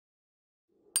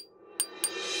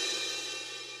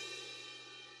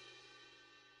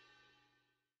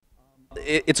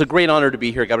It's a great honor to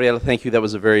be here, Gabriela. Thank you. That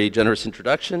was a very generous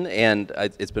introduction, and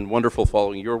it's been wonderful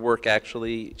following your work,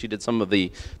 actually. She did some of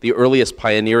the earliest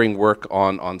pioneering work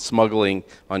on smuggling,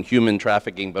 on human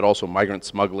trafficking, but also migrant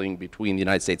smuggling between the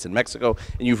United States and Mexico,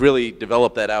 and you've really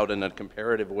developed that out in a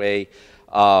comparative way.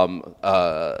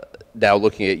 Now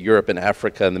looking at Europe and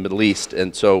Africa and the Middle East,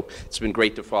 and so it's been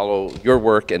great to follow your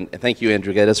work, and thank you,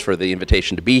 Andrew Geddes, for the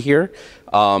invitation to be here.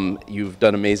 You've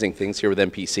done amazing things here with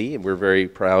MPC, and we're very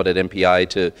proud at MPI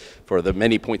for the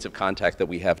many points of contact that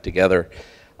we have together.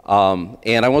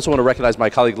 And I also want to recognize my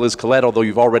colleague Liz Collette, although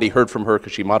you've already heard from her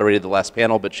because she moderated the last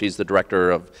panel, but she's the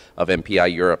director of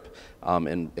MPI Europe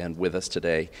and with us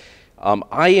today.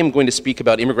 I am going to speak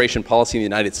about immigration policy in the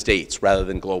United States rather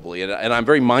than globally, and I'm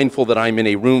very mindful that I'm in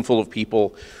a room full of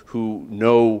people who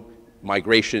know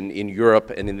migration in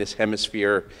Europe and in this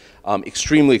hemisphere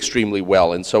extremely, extremely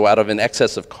well, and so out of an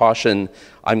excess of caution,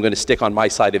 I'm going to stick on my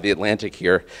side of the Atlantic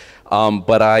here,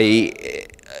 but I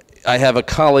have a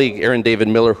colleague, Aaron David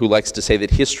Miller, who likes to say that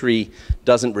history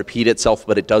doesn't repeat itself,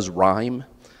 but it does rhyme.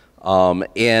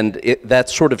 And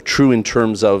that's sort of true in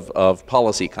terms of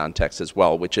policy context as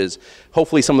well, which is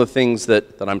hopefully some of the things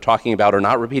that I'm talking about are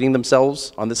not repeating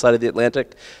themselves on this side of the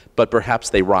Atlantic, but perhaps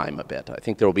they rhyme a bit. I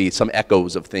think there will be some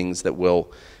echoes of things that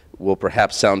will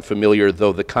perhaps sound familiar,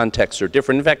 though the contexts are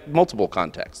different. In fact, multiple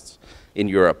contexts in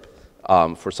Europe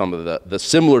for some of the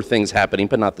similar things happening,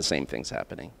 but not the same things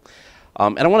happening.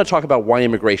 And I want to talk about why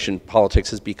immigration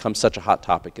politics has become such a hot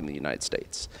topic in the United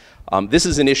States. This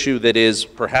is an issue that is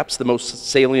perhaps the most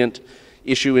salient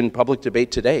issue in public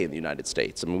debate today in the United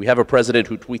States. I mean, we have a president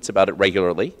who tweets about it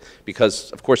regularly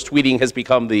because, of course, tweeting has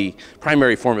become the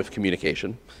primary form of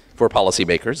communication for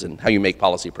policymakers and how you make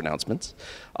policy pronouncements.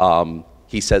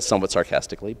 He says somewhat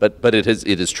sarcastically, but it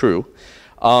is true.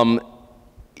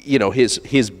 You know,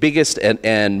 his biggest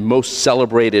and most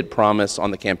celebrated promise on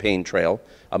the campaign trail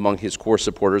among his core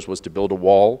supporters was to build a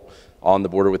wall on the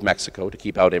border with Mexico to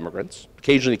keep out immigrants,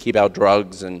 occasionally keep out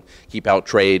drugs and keep out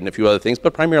trade and a few other things,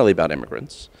 but primarily about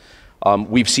immigrants.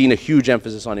 We've seen a huge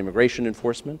emphasis on immigration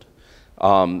enforcement.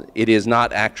 It is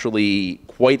not actually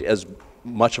quite as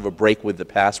much of a break with the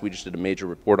past. We just did a major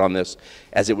report on this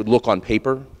as it would look on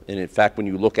paper. And in fact, when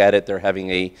you look at it, they're having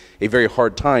a very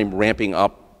hard time ramping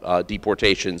up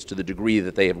deportations to the degree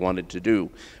that they have wanted to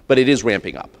do. But it is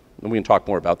ramping up. And we can talk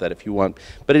more about that if you want.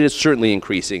 But it is certainly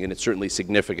increasing, and it's certainly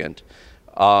significant.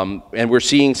 And we're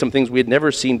seeing some things we had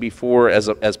never seen before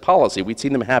as policy. We'd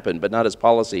seen them happen, but not as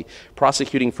policy.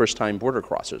 Prosecuting first-time border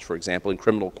crossers, for example, in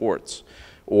criminal courts,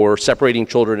 or separating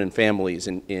children and families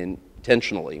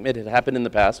intentionally. It had happened in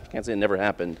the past. I can't say it never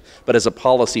happened. But as a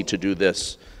policy to do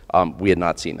this, we had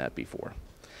not seen that before.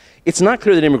 It's not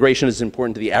clear that immigration is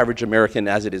important to the average American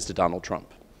as it is to Donald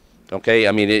Trump. Okay,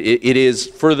 I mean, it is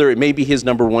further, it may be his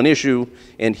 #1 issue,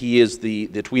 and he is the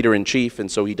tweeter-in-chief, and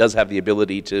so he does have the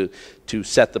ability to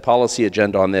set the policy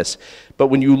agenda on this. But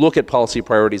when you look at policy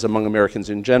priorities among Americans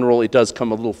in general, it does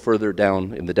come a little further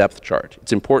down in the depth chart.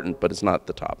 It's important, but it's not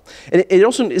the top. And it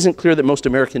also isn't clear that most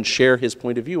Americans share his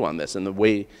point of view on this and the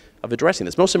way of addressing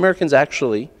this. Most Americans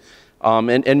actually,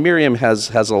 and Miriam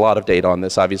has a lot of data on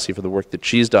this, obviously, for the work that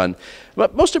she's done,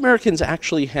 but most Americans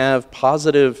actually have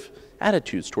positive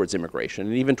attitudes towards immigration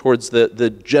and even towards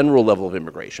the general level of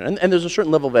immigration. And there's a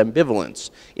certain level of ambivalence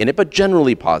in it, but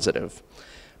generally positive.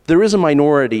 There is a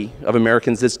minority of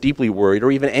Americans that's deeply worried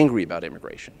or even angry about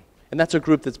immigration. And that's a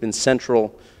group that's been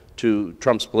central to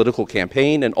Trump's political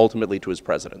campaign and ultimately to his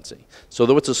presidency. So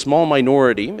though it's a small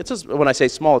minority, when I say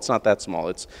small, it's not that small.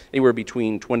 It's anywhere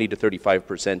between 20 to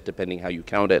 35%, depending how you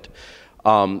count it.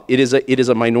 It is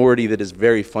a minority that is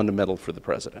very fundamental for the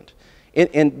president.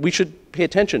 And we should pay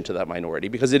attention to that minority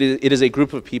because it is a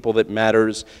group of people that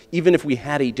matters. Even if we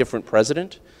had a different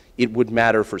president, it would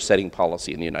matter for setting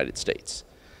policy in the United States.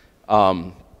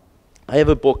 I have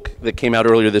a book that came out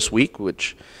earlier this week,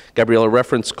 which Gabriela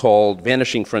referenced, called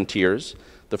Vanishing Frontiers,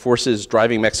 The Forces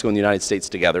Driving Mexico and the United States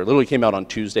Together. It literally came out on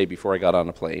Tuesday before I got on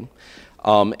a plane.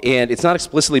 And it's not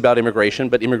explicitly about immigration,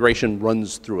 but immigration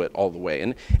runs through it all the way.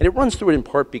 And it runs through it in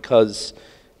part because,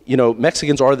 you know,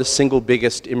 Mexicans are the single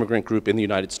biggest immigrant group in the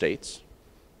United States.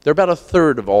 They're about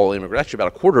 1/3 of all immigrants, actually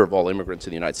about 1/4 of all immigrants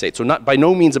in the United States. So not by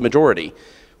no means a majority,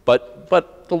 but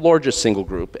the largest single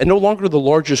group, and no longer the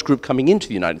largest group coming into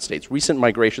the United States. Recent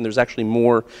migration, there's actually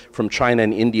more from China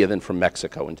and India than from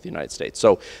Mexico into the United States.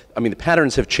 So, I mean, the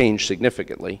patterns have changed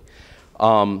significantly.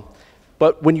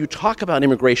 But when you talk about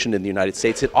immigration in the United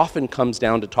States, it often comes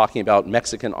down to talking about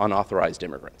Mexican unauthorized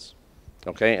immigrants.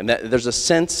 Okay, and there's a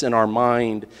sense in our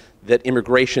mind that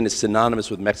immigration is synonymous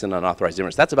with Mexican unauthorized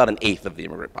immigrants. That's about 1/8 of the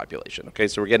immigrant population. Okay,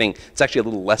 so it's actually a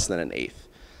little less than 1/8.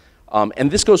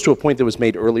 And this goes to a point that was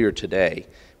made earlier today,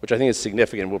 which I think is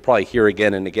significant. We'll probably hear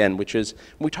again and again, which is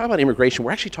when we talk about immigration,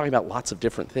 we're actually talking about lots of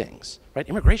different things, right?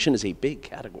 Immigration is a big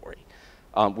category.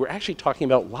 We're actually talking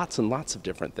about lots and lots of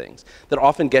different things that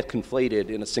often get conflated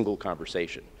in a single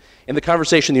conversation. And the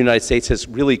conversation in the United States has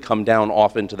really come down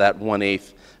often to that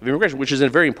 1/8 of immigration, which is a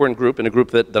very important group and a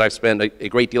group that I've spent a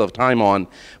great deal of time on,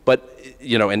 but,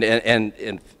 you know,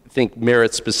 and think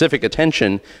merits specific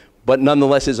attention, but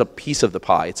nonetheless is a piece of the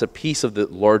pie. It's a piece of the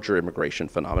larger immigration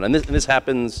phenomenon. And this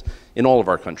happens in all of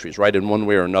our countries, right, in one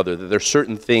way or another. That there's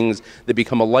certain things that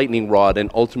become a lightning rod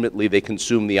and ultimately they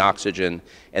consume the oxygen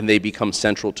and they become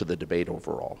central to the debate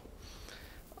overall.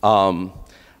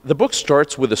 The book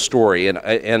starts with a story, and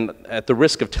at the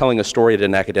risk of telling a story at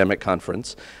an academic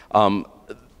conference,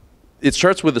 it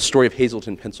starts with the story of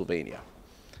Hazleton, Pennsylvania.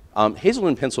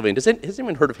 Hazleton, Pennsylvania, has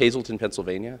anyone heard of Hazleton,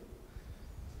 Pennsylvania?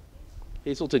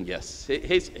 Hazleton, yes.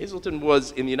 Hazleton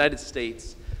was, in the United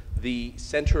States, the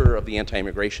center of the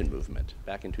anti-immigration movement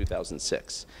back in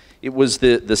 2006. It was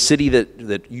the city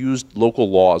that used local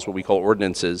laws, what we call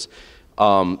ordinances,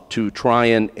 to try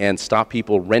and stop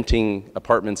people renting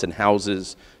apartments and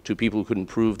houses to people who couldn't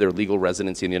prove their legal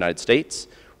residency in the United States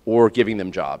or giving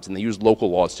them jobs. And they used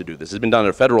local laws to do this. It's been done at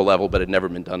a federal level, but it had never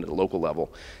been done at a local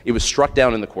level. It was struck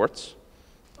down in the courts.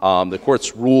 The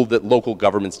courts ruled that local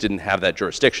governments didn't have that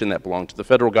jurisdiction, that belonged to the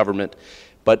federal government.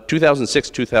 But 2006,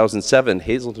 2007,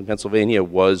 Hazleton, Pennsylvania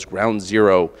was ground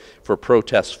zero for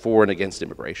protests for and against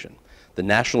immigration. The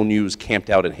national news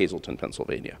camped out in Hazleton,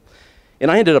 Pennsylvania. And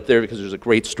I ended up there because there's a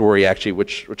great story, actually,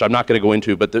 which I'm not going to go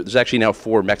into, but there's actually now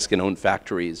 4 Mexican-owned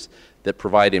factories that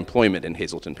provide employment in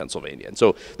Hazleton, Pennsylvania. And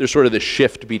so there's sort of this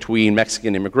shift between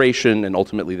Mexican immigration and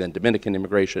ultimately then Dominican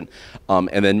immigration,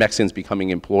 and then Mexicans becoming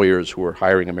employers who are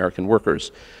hiring American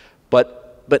workers.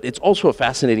 But it's also a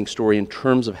fascinating story in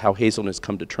terms of how Hazleton has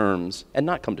come to terms and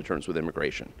not come to terms with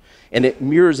immigration. And it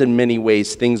mirrors in many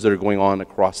ways things that are going on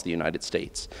across the United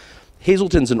States.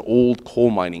 Hazleton's an old coal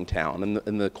mining town,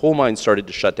 and the coal mines started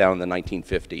to shut down in the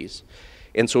 1950s.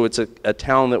 And so it's a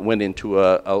town that went into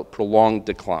a prolonged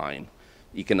decline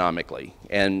economically.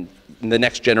 And the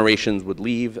next generations would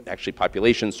leave. Actually,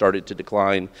 population started to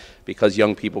decline because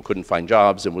young people couldn't find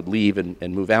jobs and would leave and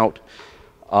move out.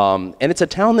 And it's a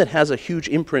town that has a huge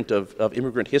imprint of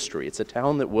immigrant history. It's a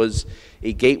town that was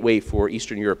a gateway for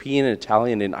Eastern European and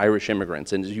Italian and Irish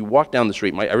immigrants. And as you walk down the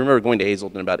street, I remember going to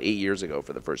Hazleton about 8 years ago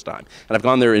for the first time. And I've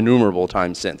gone there innumerable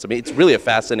times since. I mean, it's really a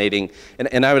fascinating,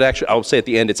 and I'll say at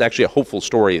the end, it's actually a hopeful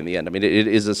story in the end. I mean, it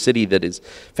is a city that is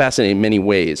fascinating in many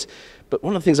ways. But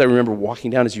one of the things I remember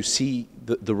walking down is you see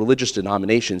the religious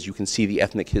denominations, you can see the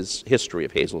ethnic history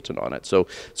of Hazleton on it. So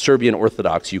Serbian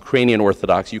Orthodox,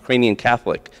 Ukrainian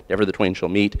Catholic, never the twain shall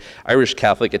meet, Irish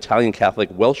Catholic, Italian Catholic,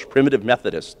 Welsh Primitive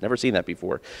Methodist, never seen that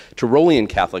before, Tyrolean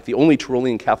Catholic, the only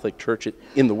Tyrolean Catholic church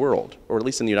in the world, or at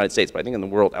least in the United States, but I think in the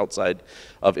world outside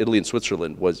of Italy and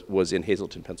Switzerland was in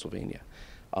Hazleton, Pennsylvania.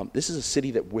 This is a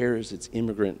city that wears its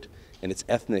immigrant and its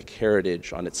ethnic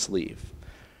heritage on its sleeve.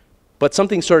 But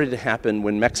something started to happen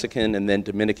when Mexican and then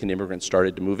Dominican immigrants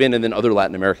started to move in, and then other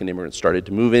Latin American immigrants started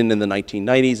to move in the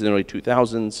 1990s and early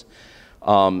 2000s.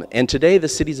 And today the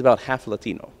city's about half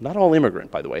Latino. Not all immigrant,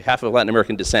 by the way, half of Latin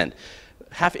American descent.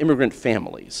 Half immigrant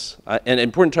families. And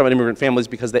important to talk about immigrant families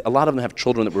because a lot of them have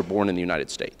children that were born in the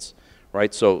United States.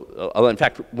 Right, so in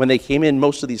fact, when they came in,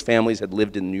 most of these families had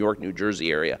lived in the New York, New Jersey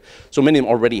area. So many of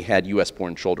them already had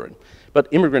US-born children. But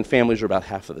immigrant families are about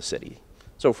half of the city.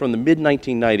 So from the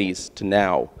mid-1990s to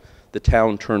now, the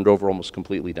town turned over almost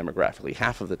completely demographically.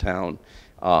 Half of the town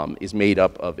is made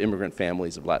up of immigrant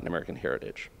families of Latin American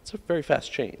heritage. It's a very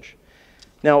fast change.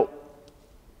 Now,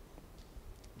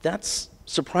 that's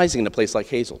surprising in a place like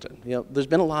Hazleton. You know, there's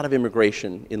been a lot of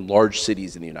immigration in large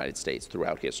cities in the United States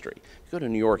throughout history. You go to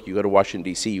New York, you go to Washington,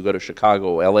 D.C., you go to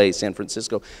Chicago, L.A., San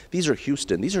Francisco. These are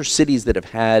Houston. These are cities that have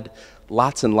had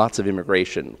lots and lots of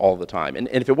immigration all the time. And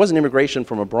if it wasn't immigration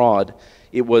from abroad,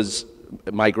 it was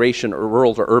migration, or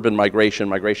rural to urban migration,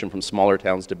 migration from smaller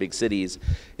towns to big cities.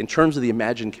 In terms of the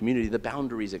imagined community, the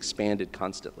boundaries expanded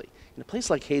constantly. In a place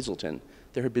like Hazleton,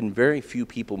 there have been very few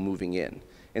people moving in.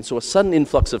 And so a sudden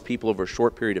influx of people over a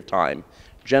short period of time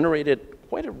generated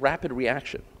quite a rapid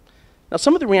reaction. Now,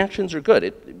 some of the reactions are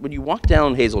good. When you walk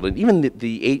down Hazleton, even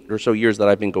the 8 or so years that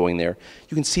I've been going there,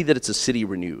 you can see that it's a city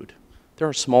renewed. There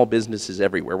are small businesses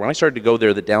everywhere. When I started to go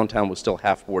there, the downtown was still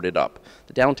half boarded up.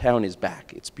 The downtown is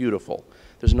back. It's beautiful.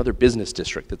 There's another business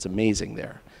district that's amazing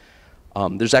there.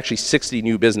 There's actually 60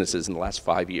 new businesses in the last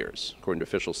 5 years, according to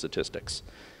official statistics.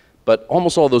 But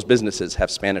almost all those businesses have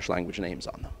Spanish language names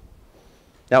on them.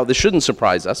 Now, this shouldn't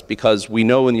surprise us because we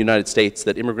know in the United States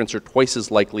that immigrants are twice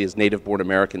as likely as native-born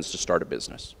Americans to start a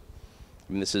business.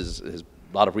 I mean,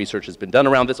 a lot of research has been done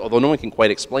around this, although no one can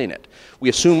quite explain it. We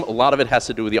assume a lot of it has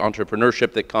to do with the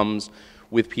entrepreneurship that comes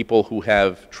with people who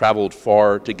have traveled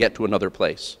far to get to another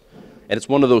place. And it's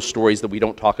one of those stories that we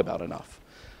don't talk about enough.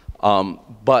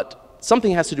 But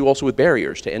something has to do also with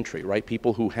barriers to entry, right?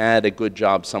 People who had a good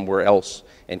job somewhere else.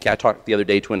 And I talked the other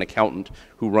day to an accountant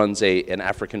who runs an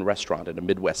African restaurant in a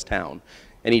Midwest town.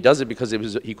 And he does it because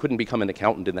he couldn't become an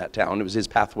accountant in that town. It was his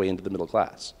pathway into the middle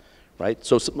class, right?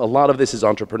 So a lot of this is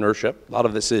entrepreneurship. A lot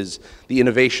of this is the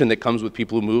innovation that comes with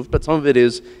people who move. But some of it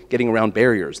is getting around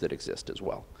barriers that exist as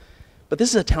well. But this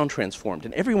is a town transformed,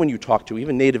 and everyone you talk to,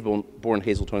 even native-born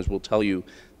Hazeltonians, will tell you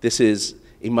this is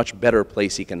a much better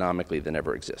place economically than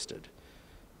ever existed.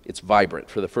 It's vibrant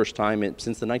for the first time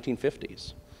since the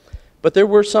 1950s. But there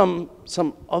were some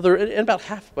other, and about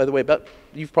half, by the way,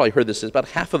 you've probably heard this, about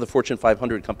half of the Fortune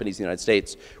 500 companies in the United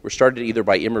States were started either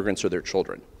by immigrants or their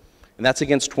children. And that's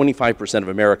against 25% of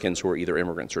Americans who are either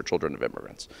immigrants or children of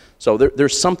immigrants. So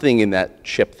there's something in that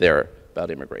chip there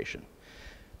about immigration.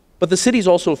 But the city's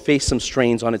also faced some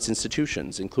strains on its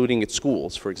institutions, including its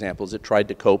schools, for example, as it tried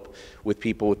to cope with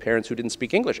people with parents who didn't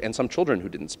speak English, and some children who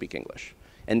didn't speak English,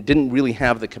 and didn't really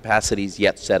have the capacities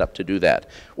yet set up to do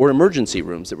that, or emergency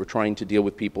rooms that were trying to deal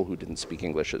with people who didn't speak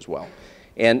English as well.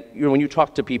 And when you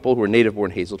talk to people who are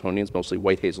native-born Hazeltonians, mostly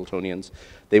white Hazeltonians,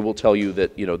 they will tell you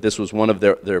that this was one of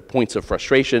their points of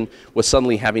frustration, was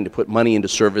suddenly having to put money into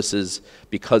services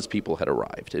because people had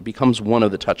arrived. It becomes one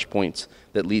of the touch points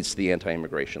that leads to the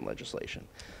anti-immigration legislation.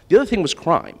 The other thing was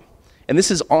crime. And this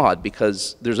is odd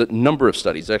because there's a number of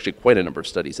studies, actually quite a number of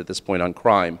studies at this point on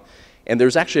crime, and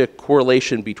there's actually a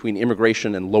correlation between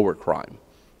immigration and lower crime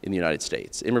in the United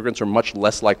States. Immigrants are much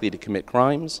less likely to commit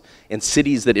crimes, and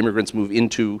cities that immigrants move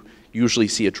into usually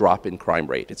see a drop in crime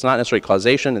rate. It's not necessarily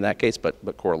causation in that case, but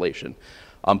correlation.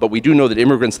 But we do know that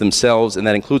immigrants themselves, and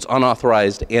that includes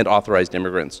unauthorized and authorized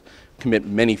immigrants, commit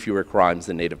many fewer crimes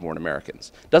than native-born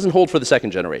Americans. Doesn't hold for the second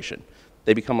generation.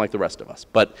 They become like the rest of us,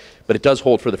 but it does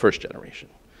hold for the first generation.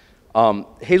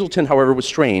 Hazleton, however, was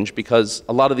strange because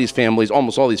a lot of these families,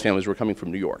 almost all these families, were coming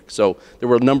from New York. So there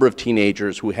were a number of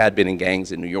teenagers who had been in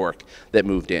gangs in New York that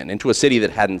moved into a city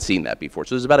that hadn't seen that before.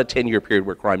 So there's about a 10-year period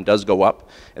where crime does go up,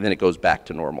 and then it goes back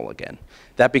to normal again.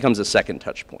 That becomes a second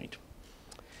touch point.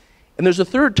 And there's a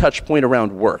third touch point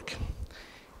around work.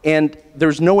 And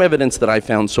there's no evidence that I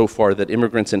found so far that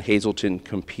immigrants in Hazleton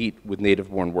compete with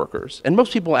native-born workers. And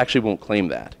most people actually won't claim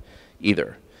that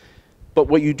either. But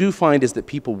what you do find is that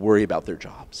people worry about their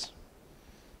jobs.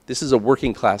 This is a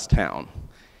working class town.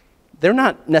 They're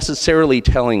not necessarily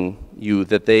telling you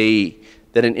that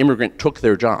an immigrant took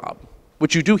their job,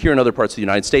 which you do hear in other parts of the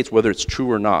United States, whether it's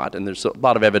true or not. And there's a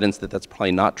lot of evidence that that's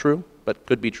probably not true, but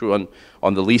could be true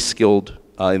on the least skilled,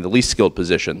 in the least skilled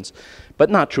positions, but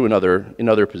not true in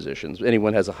other positions.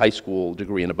 Anyone has a high school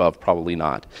degree and above, probably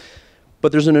not.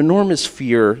 But there's an enormous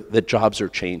fear that jobs are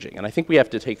changing, and I think we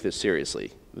have to take this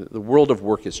seriously. The world of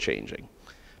work is changing.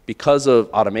 Because of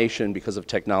automation, because of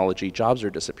technology, jobs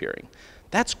are disappearing.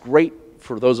 That's great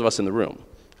for those of us in the room,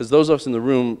 because those of us in the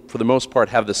room, for the most part,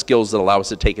 have the skills that allow us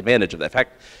to take advantage of that. In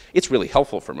fact, it's really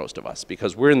helpful for most of us,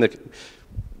 because we're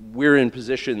in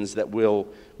positions that will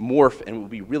morph and will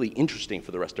be really interesting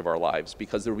for the rest of our lives,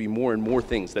 because there will be more and more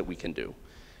things that we can do.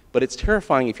 But it's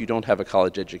terrifying if you don't have a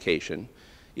college education.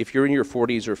 If you're in your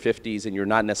 40s or 50s and you're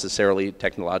not necessarily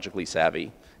technologically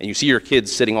savvy, and you see your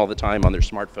kids sitting all the time on their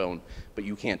smartphone, but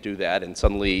you can't do that, and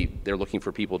suddenly they're looking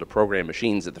for people to program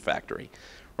machines at the factory,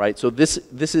 right? So this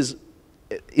is,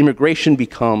 immigration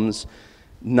becomes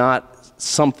not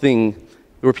something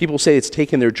where people say it's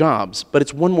taken their jobs, but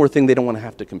it's one more thing they don't want to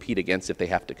have to compete against if they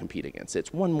have to compete against it.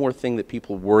 It's one more thing that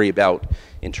people worry about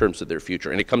in terms of their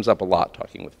future, and it comes up a lot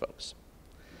talking with folks.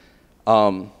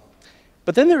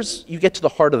 But then you get to the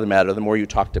heart of the matter the more you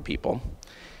talk to people.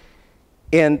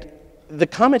 And the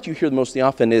comment you hear the most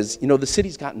often is, the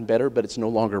city's gotten better, but it's no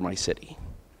longer my city,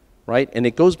 right? And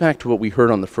it goes back to what we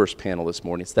heard on the first panel this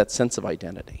morning. It's that sense of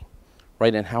identity,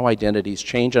 right? And how identities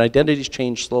change, and identities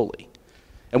change slowly.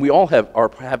 And we all have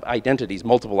identities,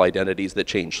 multiple identities that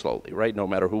change slowly, right? No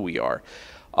matter who we are.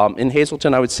 In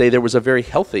Hazleton, I would say there was a very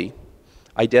healthy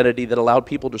identity that allowed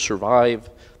people to survive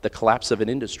the collapse of an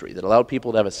industry, that allowed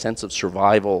people to have a sense of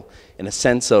survival and a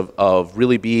sense of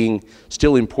really being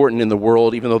still important in the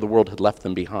world, even though the world had left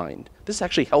them behind. This is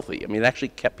actually healthy. I mean, it actually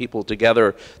kept people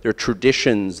together. There are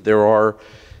traditions, there are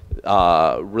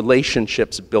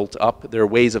relationships built up, there are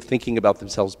ways of thinking about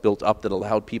themselves built up that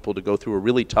allowed people to go through a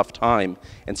really tough time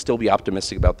and still be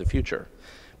optimistic about the future.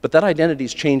 But that identity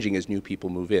is changing as new people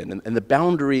move in, and the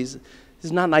boundaries, this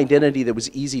is not an identity that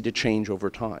was easy to change over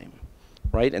time.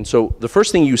 Right? And so the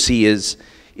first thing you see is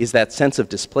is that sense of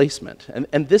displacement.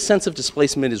 And this sense of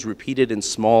displacement is repeated in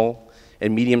small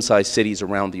and medium-sized cities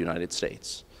around the United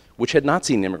States, which had not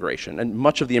seen immigration. And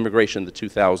much of the immigration in the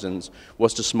 2000s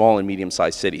was to small and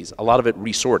medium-sized cities. A lot of it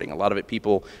resorting, a lot of it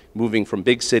people moving from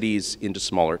big cities into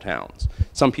smaller towns.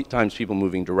 Sometimes people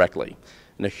moving directly.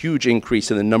 And a huge increase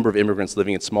in the number of immigrants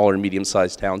living in smaller and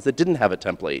medium-sized towns that didn't have a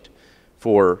template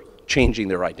for changing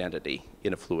their identity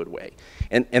in a fluid way.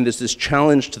 And there's this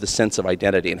challenge to the sense of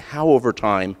identity and how over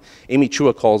time, Amy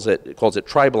Chua calls it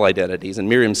tribal identities, and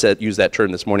Miriam used that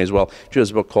term this morning as well. She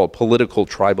has a book called Political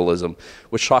Tribalism,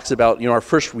 which talks about, our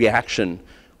first reaction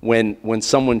when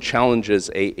someone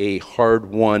challenges a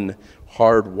hard-won,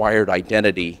 hard-wired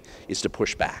identity is to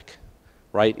push back,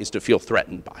 right? Is to feel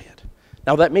threatened by it.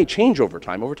 Now that may change over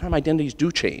time. Over time, identities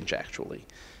do change, actually.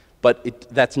 But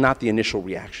that's not the initial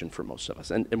reaction for most of us.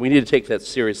 And we need to take that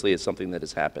seriously as something that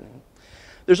is happening.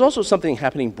 There's also something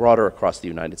happening broader across the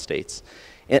United States.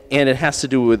 And it has to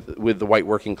do with the white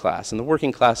working class. And the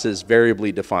working class is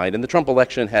variably defined. And the Trump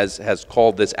election has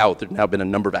called this out. There have now been a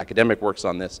number of academic works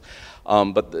on this.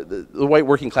 But the white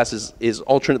working class is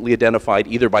alternately identified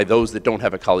either by those that don't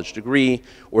have a college degree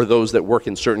or those that work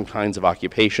in certain kinds of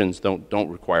occupations don't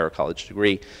require a college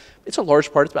degree. It's a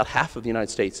large part. It's about half of the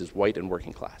United States is white and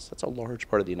working class. That's a large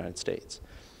part of the United States.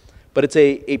 But it's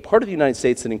a part of the United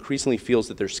States that increasingly feels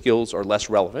that their skills are less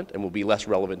relevant and will be less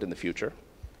relevant in the future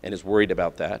and is worried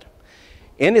about that.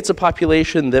 And it's a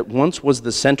population that once was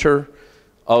the center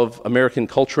of American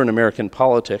culture and American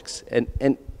politics,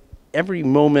 and every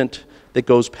moment that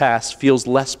goes past feels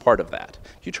less part of that.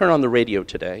 If you turn on the radio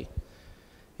today,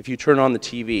 if you turn on the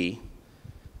TV,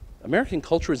 American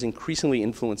culture is increasingly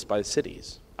influenced by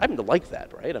cities. I happen to like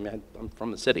that, right? I mean, I'm from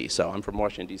the city, so I'm from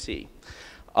Washington, D.C.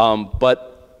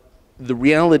 But the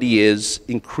reality is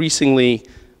increasingly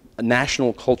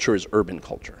national culture is urban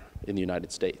culture in the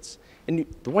United States. And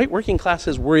the white working class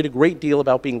has worried a great deal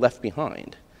about being left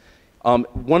behind.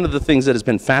 One of the things that has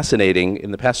been fascinating,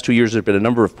 in the past 2 years there have been a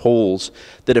number of polls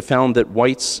that have found that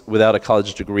whites without a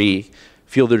college degree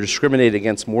feel they're discriminated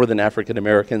against more than African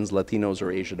Americans, Latinos,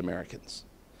 or Asian Americans.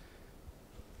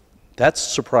 That's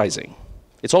surprising.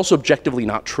 It's also objectively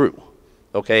not true,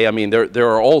 okay? I mean, there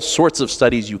are all sorts of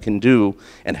studies you can do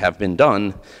and have been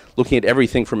done looking at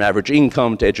everything from average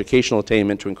income to educational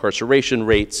attainment to incarceration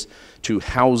rates to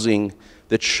housing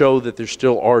that show that there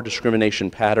still are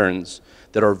discrimination patterns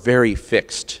that are very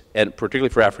fixed, and particularly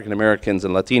for African Americans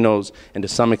and Latinos, and to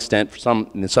some extent,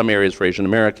 in some areas for Asian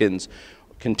Americans,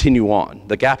 continue on.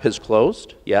 The gap has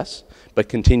closed, yes, but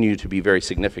continue to be very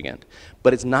significant.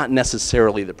 But it's not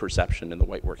necessarily the perception in the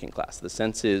white working class. The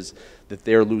sense is that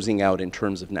they're losing out in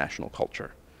terms of national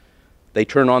culture. They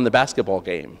turn on the basketball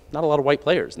game. Not a lot of white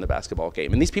players in the basketball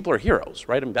game. And these people are heroes,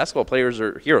 right? I mean, basketball players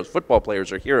are heroes. Football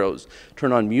players are heroes.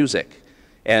 Turn on music.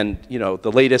 And,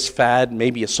 the latest fad,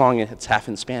 maybe a song that's half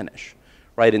in Spanish,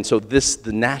 right? And so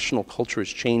the national culture is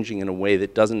changing in a way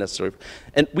that doesn't necessarily,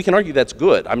 and we can argue that's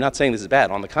good. I'm not saying this is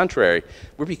bad. On the contrary,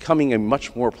 we're becoming a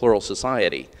much more plural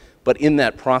society. But in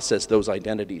that process, those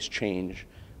identities change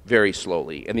very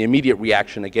slowly. And the immediate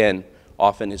reaction, again,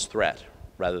 often is threat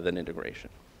rather than integration.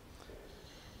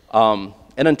 And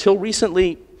until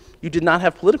recently, you did not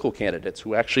have political candidates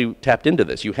who actually tapped into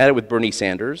this. You had it with Bernie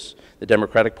Sanders, the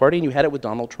Democratic Party, and you had it with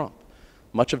Donald Trump.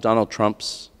 Much of Donald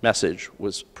Trump's message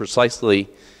was precisely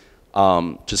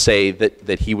to say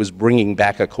that he was bringing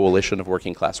back a coalition of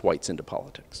working class whites into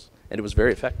politics. And it was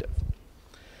very effective.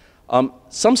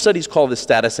 Some studies call this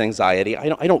status anxiety.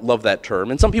 I don't love that term.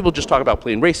 And some people just talk about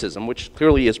plain racism, which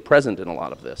clearly is present in a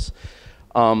lot of this.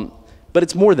 But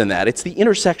it's more than that. It's the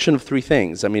intersection of three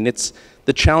things. I mean, it's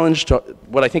the challenge to,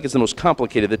 what I think is the most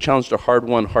complicated, the challenge to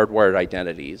hard-won, hardwired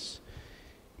identities.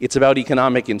 It's about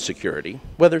economic insecurity.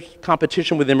 Whether it's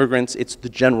competition with immigrants, it's the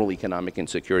general economic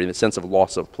insecurity, the sense of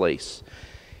loss of place.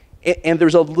 And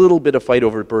there's a little bit of fight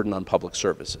over burden on public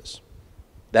services.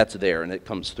 That's there, and it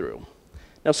comes through.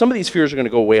 Now, some of these fears are going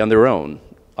to go away on their own.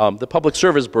 The public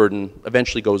service burden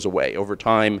eventually goes away. Over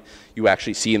time, you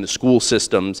actually see in the school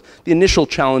systems, the initial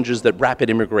challenges that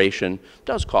rapid immigration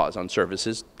does cause on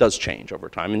services does change over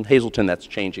time. In Hazleton, that's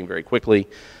changing very quickly.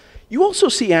 You also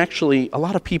see actually a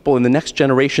lot of people in the next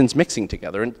generations mixing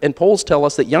together. And polls tell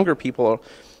us that younger people,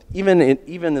 even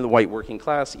in the white working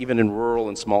class, even in rural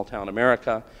and small town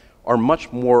America, are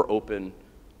much more open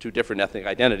to different ethnic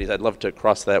identities. I'd love to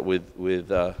cross that with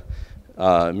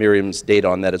Miriam's data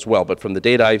on that as well. But from the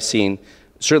data I've seen,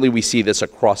 certainly we see this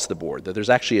across the board, that there's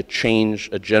actually a change,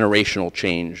 a generational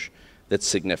change that's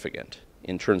significant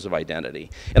in terms of identity.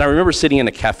 And I remember sitting in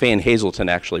a cafe in Hazleton,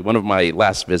 actually, one of my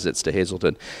last visits to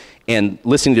Hazleton, and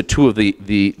listening to two of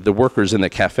the workers in the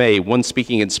cafe, one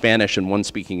speaking in Spanish and one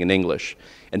speaking in English,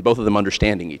 and both of them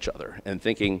understanding each other, and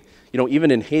thinking, you know,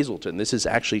 even in Hazleton, this is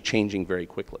actually changing very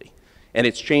quickly. And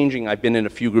it's changing. I've been in a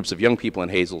few groups of young people in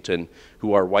Hazleton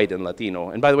who are white and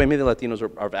Latino. And by the way, many of the Latinos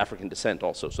are of African descent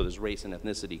also, so there's race and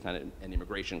ethnicity kind of and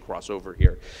immigration crossover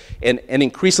here. And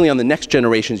increasingly on the next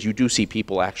generations, you do see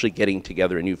people actually getting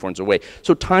together in new forms of way.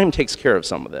 So time takes care of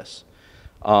some of this.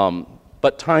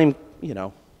 But time, you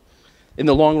know, in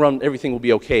the long run, everything will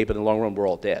be okay, but in the long run, we're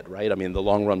all dead, right? I mean, in the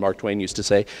long run, Mark Twain used to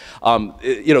say,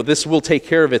 you know, this will take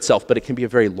care of itself, but it can be a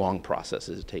very long process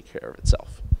to take care of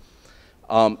itself.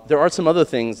 There are some other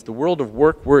things. The world of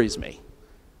work worries me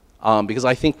because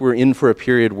I think we're in for a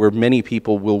period where many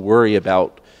people will worry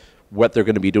about what they're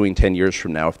going to be doing 10 years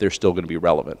from now if they're still going to be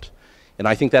relevant. And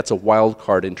I think that's a wild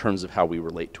card in terms of how we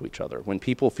relate to each other. When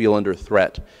people feel under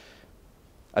threat,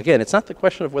 again, it's not the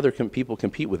question of whether people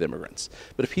compete with immigrants,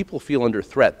 but if people feel under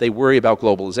threat, they worry about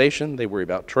globalization, they worry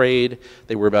about trade,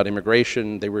 they worry about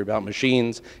immigration, they worry about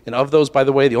machines. And of those, by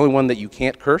the way, the only one that you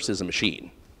can't curse is a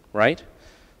machine, right?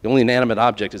 The only inanimate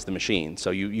object is the machine. So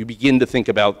you begin to think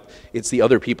about it's the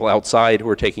other people outside who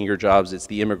are taking your jobs, it's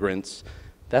the immigrants.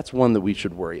 That's one that we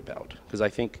should worry about. Because I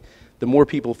think the more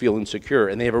people feel insecure,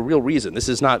 and they have a real reason, this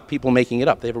is not people making it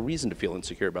up, they have a reason to feel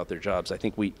insecure about their jobs, I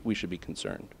think we should be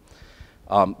concerned.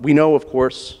 We know, of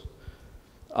course,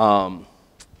 most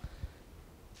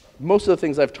of the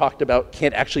things I've talked about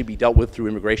can't actually be dealt with through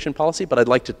immigration policy, but I'd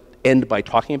like to end by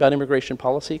talking about immigration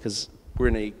policy, because we're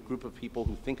in a group of people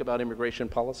who think about immigration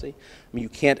policy. I mean, you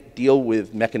can't deal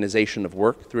with mechanization of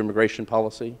work through immigration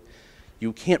policy.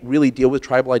 You can't really deal with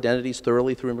tribal identities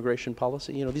thoroughly through immigration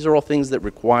policy. You know, these are all things that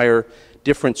require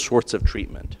different sorts of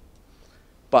treatment.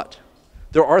 But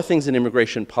there are things in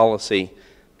immigration policy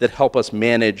that help us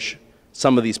manage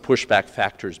some of these pushback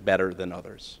factors better than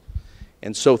others.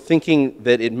 And so thinking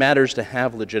that it matters to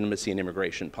have legitimacy in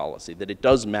immigration policy, that it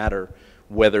does matter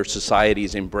whether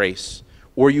societies embrace,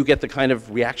 or you get the kind of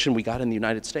reaction we got in the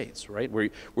United States, right? Where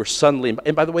we're suddenly,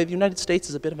 and by the way, the United States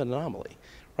is a bit of an anomaly,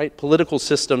 right? Political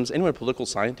systems, anyone a political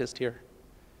scientist here?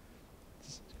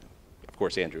 Of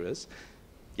course Andrew is.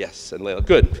 Yes, and Layla,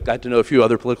 good. Got to know a few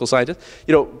other political scientists.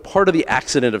 You know, part of the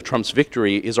accident of Trump's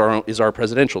victory is our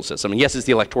presidential system. And yes, it's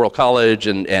the Electoral College,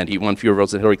 and he won fewer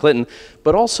votes than Hillary Clinton,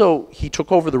 but also he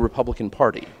took over the Republican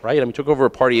Party, right? I mean, he took over a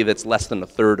party that's less than a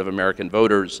third of American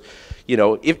voters. You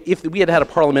know, if we had had a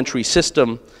parliamentary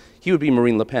system, he would be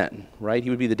Marine Le Pen, right? He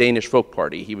would be the Danish Folk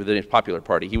Party. He would be the Danish Popular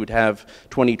Party. He would have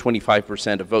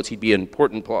 20–25% of votes. He'd be an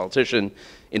important politician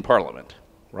in Parliament.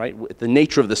 Right? The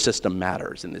nature of the system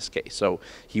matters in this case. So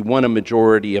he won a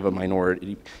majority of a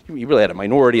minority. He really had a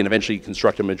minority and eventually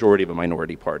constructed a majority of a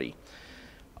minority party.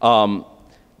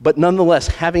 But nonetheless,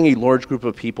 having a large group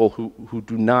of people who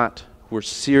are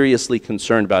seriously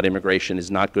concerned about immigration is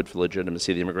not good for the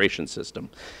legitimacy of the immigration system.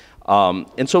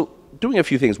 And so doing a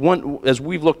few things. One, as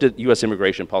we've looked at US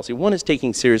immigration policy, one is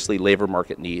taking seriously labor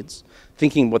market needs,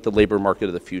 thinking what the labor market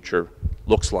of the future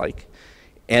looks like,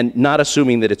 and not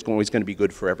assuming that it's always going to be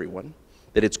good for everyone,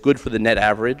 that it's good for the net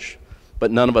average,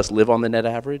 but none of us live on the net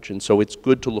average, and so it's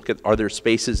good to look at, are there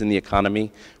spaces in the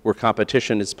economy where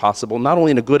competition is possible, not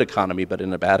only in a good economy, but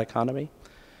in a bad economy?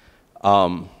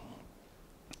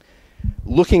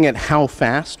 Looking at how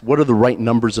fast, what are the right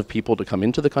numbers of people to come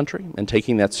into the country, and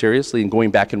taking that seriously and going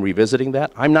back and revisiting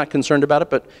that. I'm not concerned about it,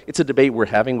 but it's a debate we're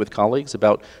having with colleagues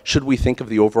about should we think of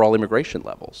the overall immigration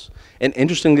levels. And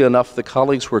interestingly enough, the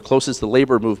colleagues who are closest to the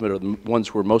labor movement are the ones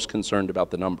who are most concerned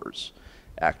about the numbers,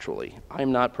 actually.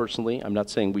 I'm not personally, I'm not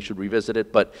saying we should revisit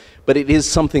it, but it is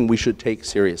something we should take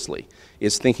seriously,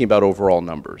 is thinking about overall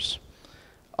numbers.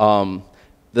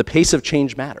 The pace of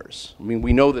change matters. I mean,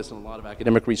 we know this, and a lot of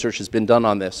academic research has been done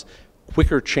on this.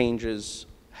 Quicker changes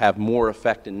have more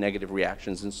effect and negative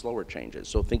reactions than slower changes.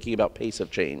 So thinking about pace of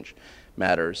change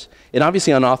matters. And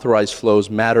obviously unauthorized flows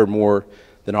matter more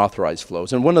than authorized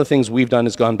flows. And one of the things we've done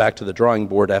is gone back to the drawing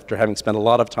board after having spent a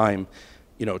lot of time,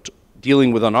 you know,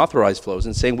 dealing with unauthorized flows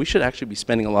and saying we should actually be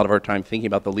spending a lot of our time thinking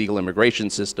about the legal immigration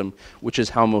system, which is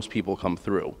how most people come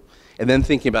through. And then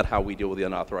thinking about how we deal with the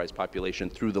unauthorized population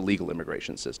through the legal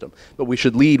immigration system. But we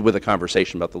should lead with a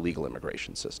conversation about the legal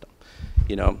immigration system.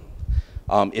 You know,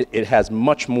 it has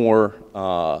much more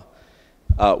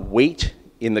weight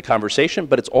in the conversation,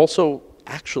 but it's also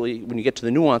actually, when you get to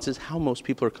the nuances, how most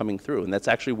people are coming through. And that's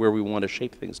actually where we want to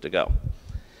shape things to go.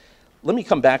 Let me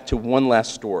come back to one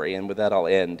last story, and with that I'll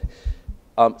end.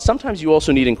 Sometimes you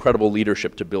also need incredible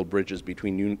leadership to build bridges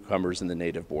between newcomers and the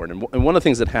native born. And one of the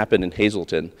things that happened in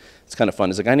Hazleton, it's kind of fun,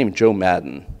 is a guy named Joe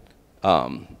Madden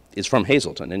is from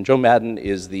Hazleton. And Joe Madden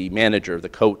is the manager, the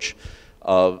coach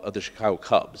of the Chicago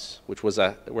Cubs, which was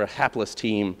were a hapless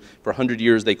team. For 100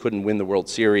 years, they couldn't win the World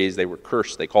Series. They were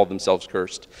cursed. They called themselves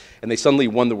cursed. And they suddenly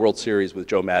won the World Series with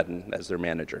Joe Madden as their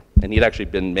manager. And he'd actually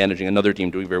been managing another team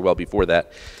doing very well before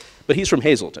that. But he's from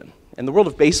Hazleton. And the world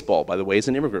of baseball, by the way, is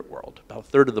an immigrant world. About a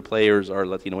third of the players are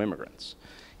Latino immigrants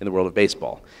in the world of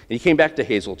baseball. And he came back to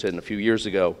Hazleton a few years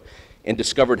ago and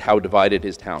discovered how divided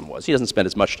his town was. He doesn't spend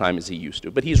as much time as he used to,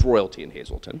 but he's royalty in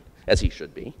Hazleton, as he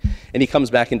should be. And he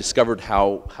comes back and discovered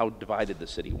how divided the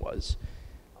city was.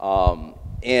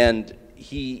 And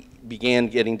he began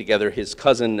getting together. His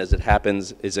cousin, as it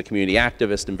happens, is a community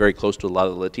activist and very close to a lot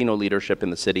of the Latino leadership in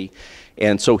the city.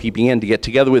 And so he began to get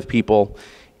together with people,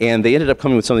 and they ended up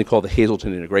coming with something called the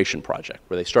Hazleton Integration Project,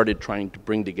 where they started trying to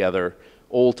bring together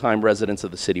old-time residents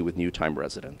of the city with new-time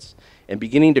residents, and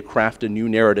beginning to craft a new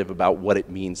narrative about what it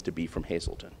means to be from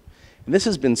Hazleton. And this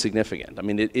has been significant. I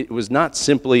mean, it was not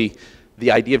simply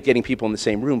the idea of getting people in the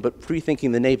same room, but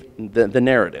rethinking the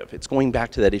narrative. It's going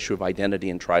back to that issue of identity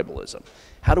and tribalism.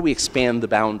 How do we expand the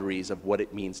boundaries of what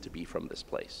it means to be from this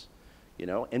place? You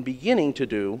know, and beginning to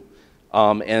do,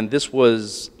 and this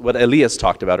was what Elias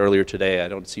talked about earlier today. I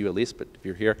don't see you, Elias, but if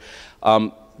you're here.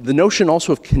 The notion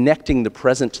also of connecting the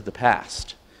present to the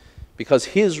past. Because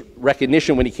his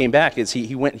recognition when he came back is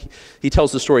he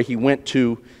tells the story, he went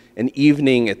to an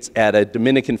evening at a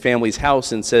Dominican family's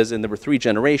house and says, and there were 3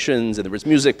 generations, and there was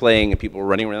music playing, and people were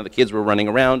running around, the kids were running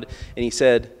around, and he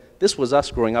said, this was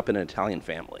us growing up in an Italian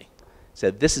family. He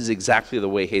said, this is exactly the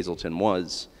way Hazleton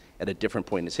was at a different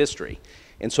point in his history.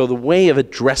 And so the way of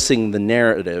addressing the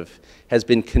narrative has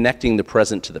been connecting the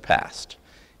present to the past,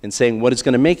 and saying what is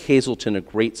going to make Hazleton a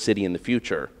great city in the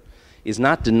future is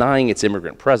not denying its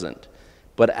immigrant present,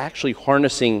 but actually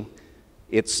harnessing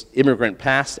its immigrant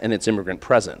past and its immigrant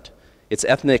present. Its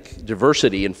ethnic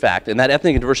diversity, in fact, and that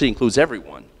ethnic diversity includes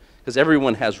everyone, because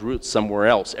everyone has roots somewhere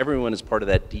else. Everyone is part of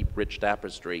that deep, rich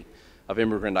tapestry of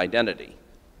immigrant identity.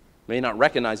 You may not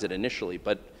recognize it initially,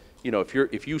 but you know,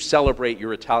 if you celebrate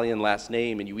your Italian last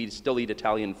name and you still eat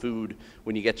Italian food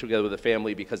when you get together with a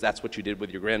family because that's what you did with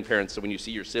your grandparents, so when you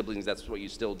see your siblings, that's what you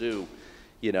still do,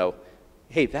 you know,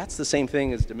 hey, that's the same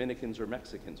thing as Dominicans or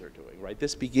Mexicans are doing, right?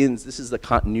 This is the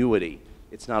continuity.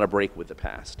 It's not a break with the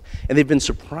past. And they've been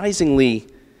surprisingly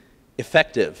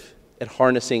effective at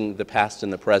harnessing the past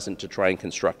and the present to try and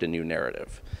construct a new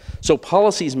narrative. So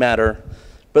policies matter,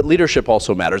 but leadership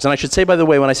also matters. And I should say, by the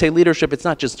way, when I say leadership, it's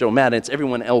not just Joe Madden, it's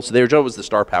everyone else there. Joe was the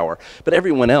star power, but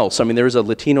everyone else. I mean, there is a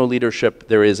Latino leadership,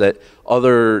 there is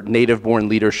other native-born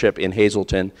leadership in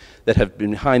Hazleton that have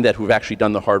been behind that, who've actually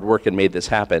done the hard work and made this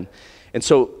happen. And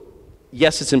so,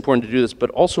 yes, it's important to do this, but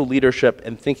also leadership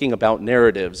and thinking about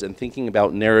narratives and thinking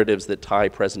about narratives that tie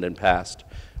present and past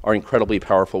are incredibly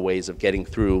powerful ways of getting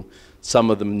through some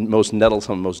of the most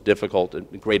nettlesome, most difficult,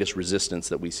 and greatest resistance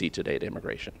that we see today to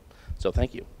immigration. So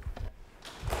thank you.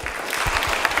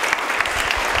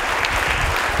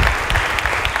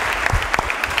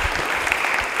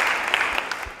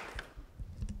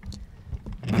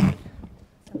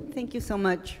 Thank you so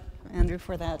much, Andrew,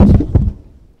 for that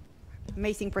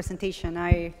amazing presentation.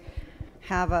 I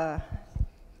have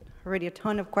already a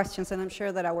ton of questions, and I'm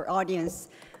sure that our audience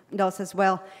does as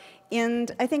well.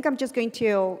 And I think I'm just going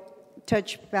to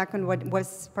touch back on what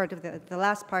was part of the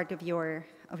last part of your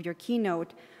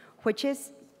keynote, which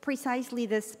is precisely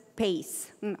this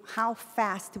pace, how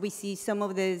fast we see some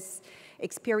of these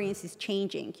experiences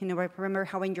changing. You know, I remember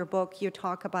how in your book you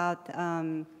talk about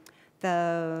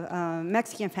the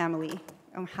Mexican family,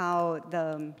 and how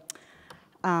the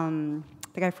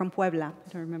guy from Puebla, I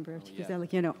don't remember,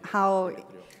 you know, how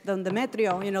Don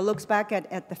Demetrio, you know, looks back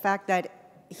at the fact that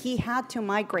he had to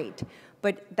migrate,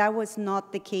 but that was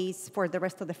not the case for the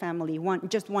rest of the family,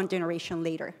 just one generation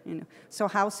later. You know, so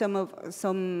how some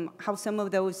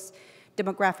of those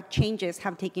demographic changes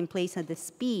have taken place at the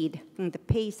speed and the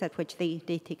pace at which they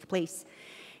take place.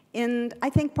 And I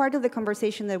think part of the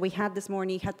conversation that we had this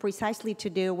morning had precisely to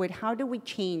do with how do we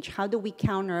change, how do we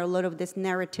counter a lot of these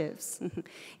narratives,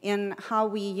 and how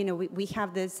we, you know, we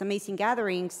have these amazing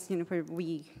gatherings, you know, where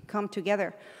we come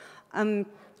together.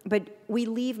 But we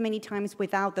leave many times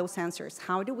without those answers.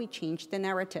 How do we change the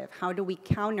narrative? How do we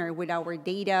counter with our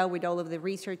data, with all of the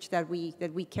research that we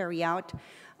carry out?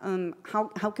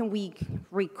 How can we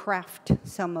recraft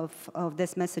some of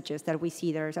these messages that we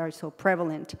see that are so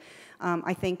prevalent?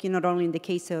 I think, you know, not only in the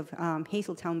case of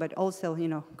Hazleton, but also, you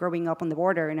know, growing up on the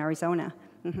border in Arizona,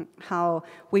 how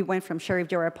we went from Sheriff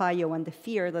Joe Arpaio and the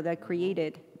fear that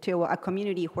created to a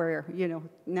community where, you know,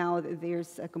 now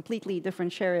there's a completely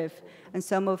different sheriff, and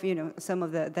some of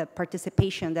the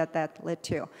participation that led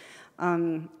to.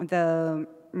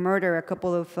 murder a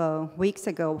couple of weeks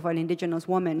ago of an indigenous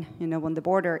woman, on the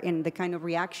border, and the kind of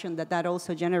reaction that that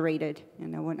also generated,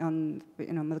 on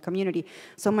the community.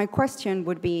 So my question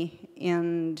would be,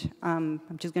 and I'm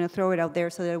just going to throw it out there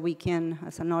so that we can,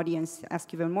 as an audience,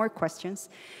 ask even more questions.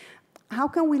 How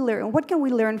can we learn? What can we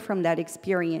learn from that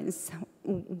experience?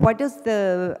 What does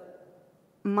the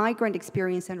migrant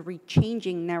experience and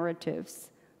rechanging narratives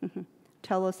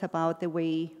tell us about the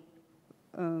way?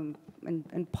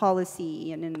 In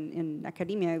policy and in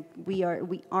academia, we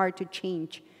are to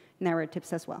change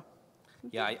narratives as well.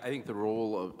 Yeah, I think the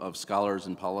role of scholars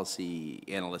and policy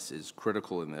analysts is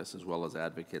critical in this, as well as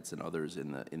advocates and others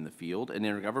in the field and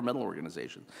intergovernmental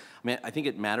organizations. I mean, I think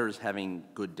it matters having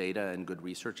good data and good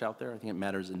research out there. I think it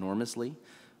matters enormously.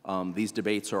 These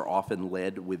debates are often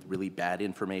led with really bad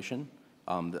information.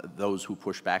 Those who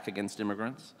push back against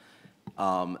immigrants.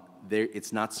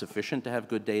 It's not sufficient to have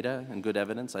good data and good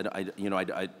evidence. It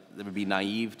would be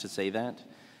naive to say that,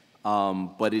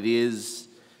 but it is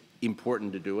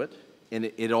important to do it, and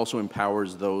it also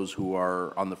empowers those who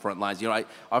are on the front lines. I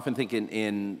often think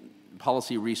in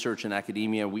policy research and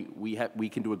academia, we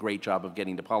can do a great job of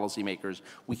getting to policymakers.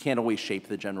 We can't always shape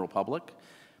the general public,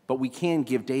 but we can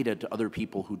give data to other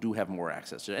people who do have more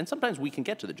access to it. And sometimes we can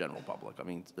get to the general public. I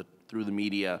mean, through the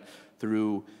media,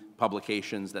 through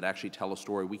publications that actually tell a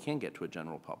story, we can get to a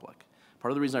general public.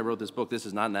 Part of the reason I wrote this book, this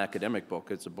is not an academic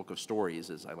book, it's a book of stories,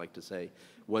 as I like to say,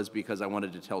 was because I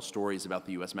wanted to tell stories about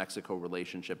the US-Mexico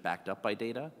relationship backed up by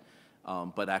data,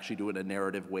 but actually do it in a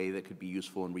narrative way that could be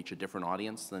useful and reach a different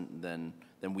audience than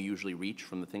we usually reach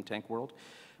from the think tank world.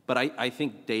 But I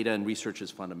think data and research is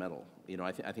fundamental.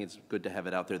 I think it's good to have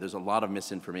it out there. There's a lot of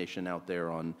misinformation out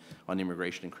there on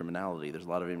immigration and criminality. There's a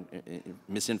lot of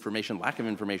misinformation, lack of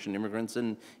information, immigrants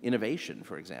and innovation,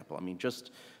 for example. I mean,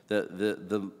 just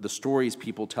the stories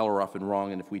people tell are often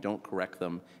wrong, and if we don't correct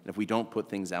them, and if we don't put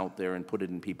things out there and put it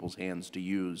in people's hands to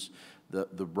use,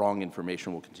 the wrong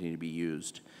information will continue to be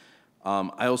used.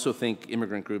 I also think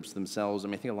immigrant groups themselves, I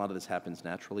mean, I think a lot of this happens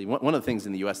naturally. One of the things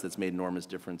in the US that's made enormous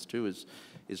difference too is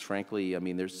frankly, I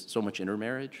mean, there's so much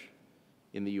intermarriage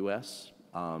in the US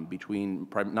between,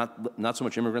 not so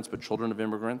much immigrants, but children of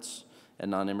immigrants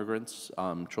and non-immigrants.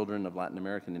 Children of Latin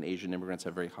American and Asian immigrants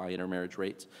have very high intermarriage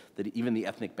rates, that even the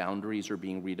ethnic boundaries are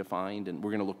being redefined, and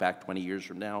we're gonna look back 20 years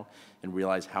from now and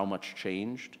realize how much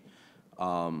changed.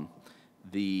 And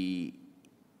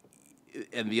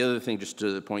the other thing, just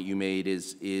to the point you made,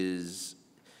 is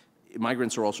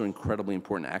migrants are also incredibly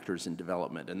important actors in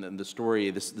development. And then the story,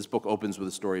 this book opens with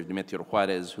the story of Demetrio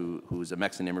Juarez, who's a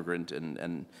Mexican immigrant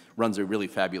and runs a really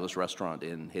fabulous restaurant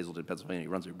in Hazleton, Pennsylvania. He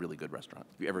runs a really good restaurant,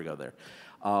 if you ever go there.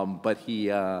 But he's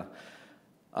the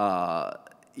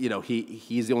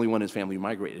only one in his family who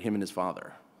migrated, him and his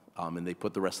father. And they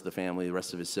put the rest of the family, the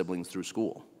rest of his siblings through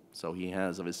school. So he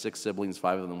has, of his 6 siblings,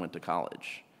 5 of them went to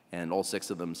college. And all 6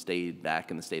 of them stayed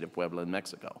back in the state of Puebla in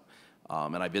Mexico.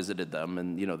 And I visited them,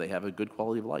 and they have a good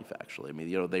quality of life, actually. I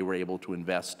mean, they were able to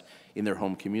invest in their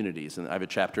home communities. And I have a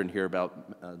chapter in here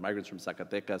about migrants from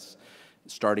Zacatecas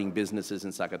starting businesses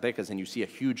in Zacatecas, and you see a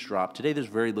huge drop. Today there's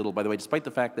very little, by the way, despite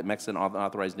the fact that Mexican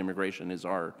authorized immigration is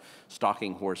our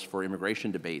stalking horse for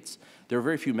immigration debates, there are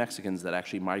very few Mexicans that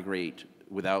actually migrate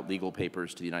without legal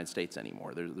papers to the United States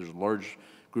anymore. There's a large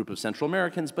group of Central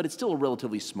Americans, but it's still a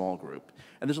relatively small group.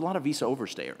 And there's a lot of visa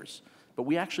overstayers. But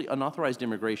we actually, unauthorized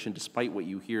immigration, despite what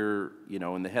you hear,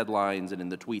 in the headlines and in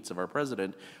the tweets of our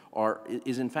president,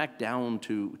 is in fact down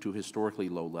to historically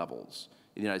low levels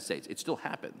in the United States. It still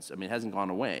happens. I mean, it hasn't gone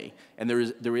away. And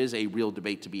there is a real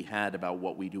debate to be had about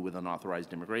what we do with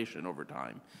unauthorized immigration over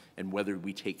time, and whether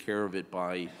we take care of it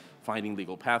by finding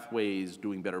legal pathways,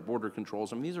 doing better border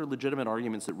controls. I mean, these are legitimate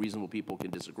arguments that reasonable people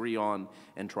can disagree on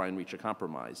and try and reach a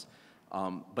compromise.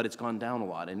 But it's gone down a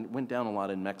lot, and it went down a lot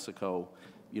in Mexico,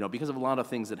 because of a lot of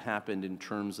things that happened in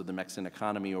terms of the Mexican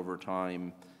economy over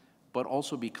time, but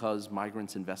also because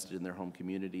migrants invested in their home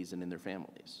communities and in their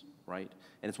families, right?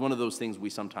 And it's one of those things we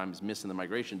sometimes miss in the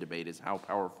migration debate, is how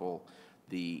powerful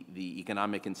the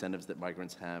economic incentives that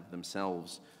migrants have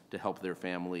themselves to help their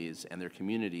families and their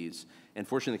communities. And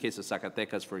fortunately, in the case of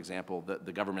Zacatecas, for example,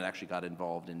 the government actually got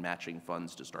involved in matching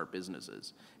funds to start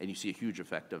businesses. And you see a huge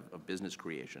effect of business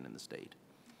creation in the state.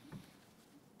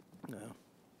 Yeah.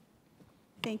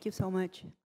 Thank you so much.